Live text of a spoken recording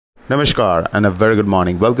Namaskar and a very good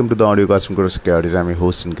morning. Welcome to the audio cast from Kotak Securities. I'm your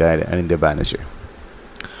host and guide Anindya Banerjee.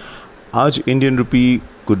 आज Indian rupee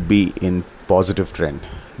could be in positive trend.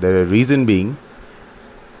 The reason being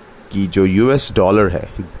कि जो US dollar है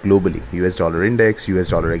globally, US dollar index,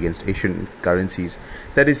 US dollar against Asian currencies,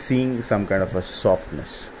 that is seeing some kind of a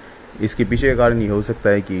softness. इसके पीछे का कारण ये हो सकता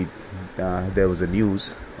है कि there was a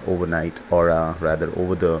news overnight or rather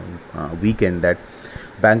over the weekend that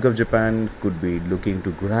Bank of Japan could be looking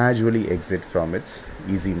to gradually exit from its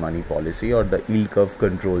easy money policy or the yield curve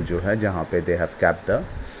control जो है जहाँ पे they have capped the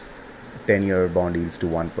 10-year bond yields to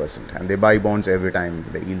 1% and they buy bonds every time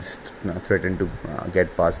the yields threaten to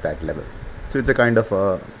get past that level. So it's a kind of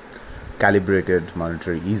a calibrated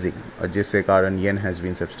monetary easing और जिससे कारण yen has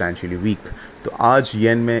been substantially weak. तो आज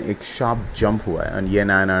yen में एक sharp jump हुआ है and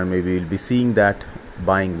yen INR में we will be seeing that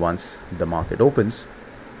buying once the market opens.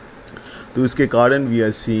 तो इसके कारण we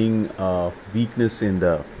are seeing weakness in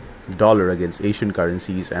the dollar against Asian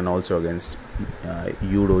currencies and also against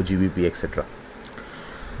Euro, GBP, etc.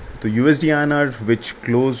 So USD/INR which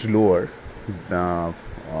closed lower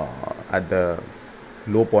at the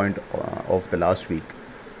low point of the last week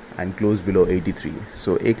and closed below 83.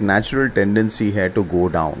 So एक natural tendency here to go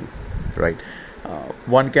down, right?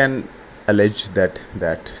 One can allege that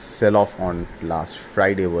sell-off on last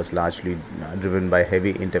Friday was largely driven by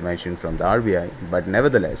heavy intervention from the RBI, but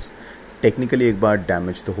nevertheless, technically एक बार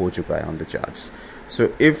damage तो हो चुका है on the charts. So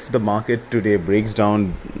if the market today breaks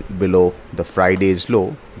down below the Friday's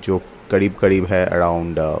low, जो करीब है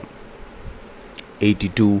around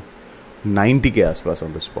 82.90 के आसपास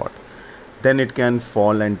on the spot, then it can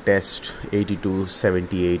fall and test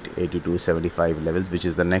 82.78, 82.75 levels, which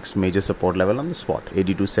is the next major support level on the spot,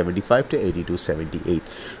 82.75 to 82.78.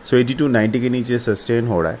 So 82.90 के नीचे sustain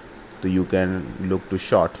हो रहा है, तो you can look to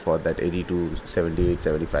short for that 82.78,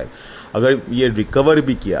 75. अगर ये recover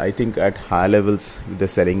भी किया, I think at higher levels the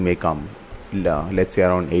selling may come, let's say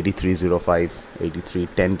around 83.05,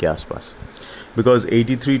 83.10 के आसपास, because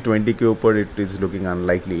 83.20 के ऊपर it is looking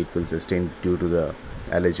unlikely it will sustain due to the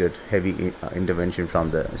alleged heavy intervention from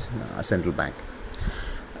the central bank.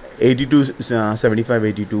 82.75,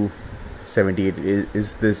 82.78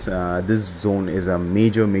 is this zone is a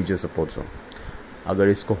major support zone. अगर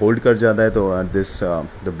इसको hold कर जाता है तो this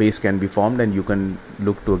the base can be formed and you can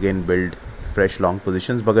look to again build fresh long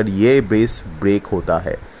positions. अगर ये base break होता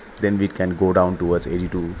है then we can go down towards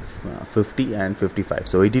 82.50 and 55.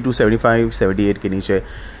 So 82.75, 78 के नीचे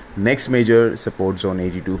नेक्स्ट मेजर सपोर्ट जोन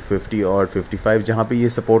 82.50 और 55 जहाँ पे ये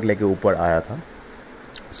सपोर्ट लेके ऊपर आया था.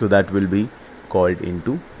 So that will be called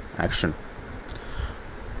into action.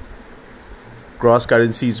 Cross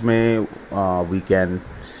currencies में we can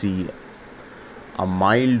see a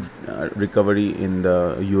mild recovery in the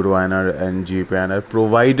Euro INR and GBP INR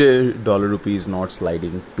provided dollar rupee is not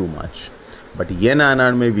sliding too much. But yen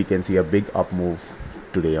INR में we can see a big up move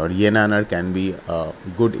today और yen INR can be a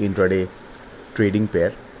good intraday trading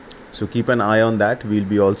pair. So keep an eye on that. We'll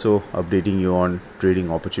be also updating you on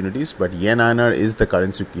trading opportunities. But yen INR is the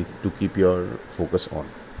currency to keep your focus on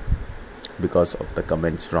because of the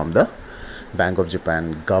comments from the Bank of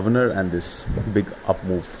Japan governor and this big up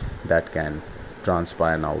move that can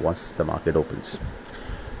transpire now once the market opens.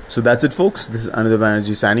 So that's it, folks. This is Anindya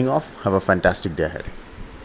Banerjee signing off. Have a fantastic day ahead.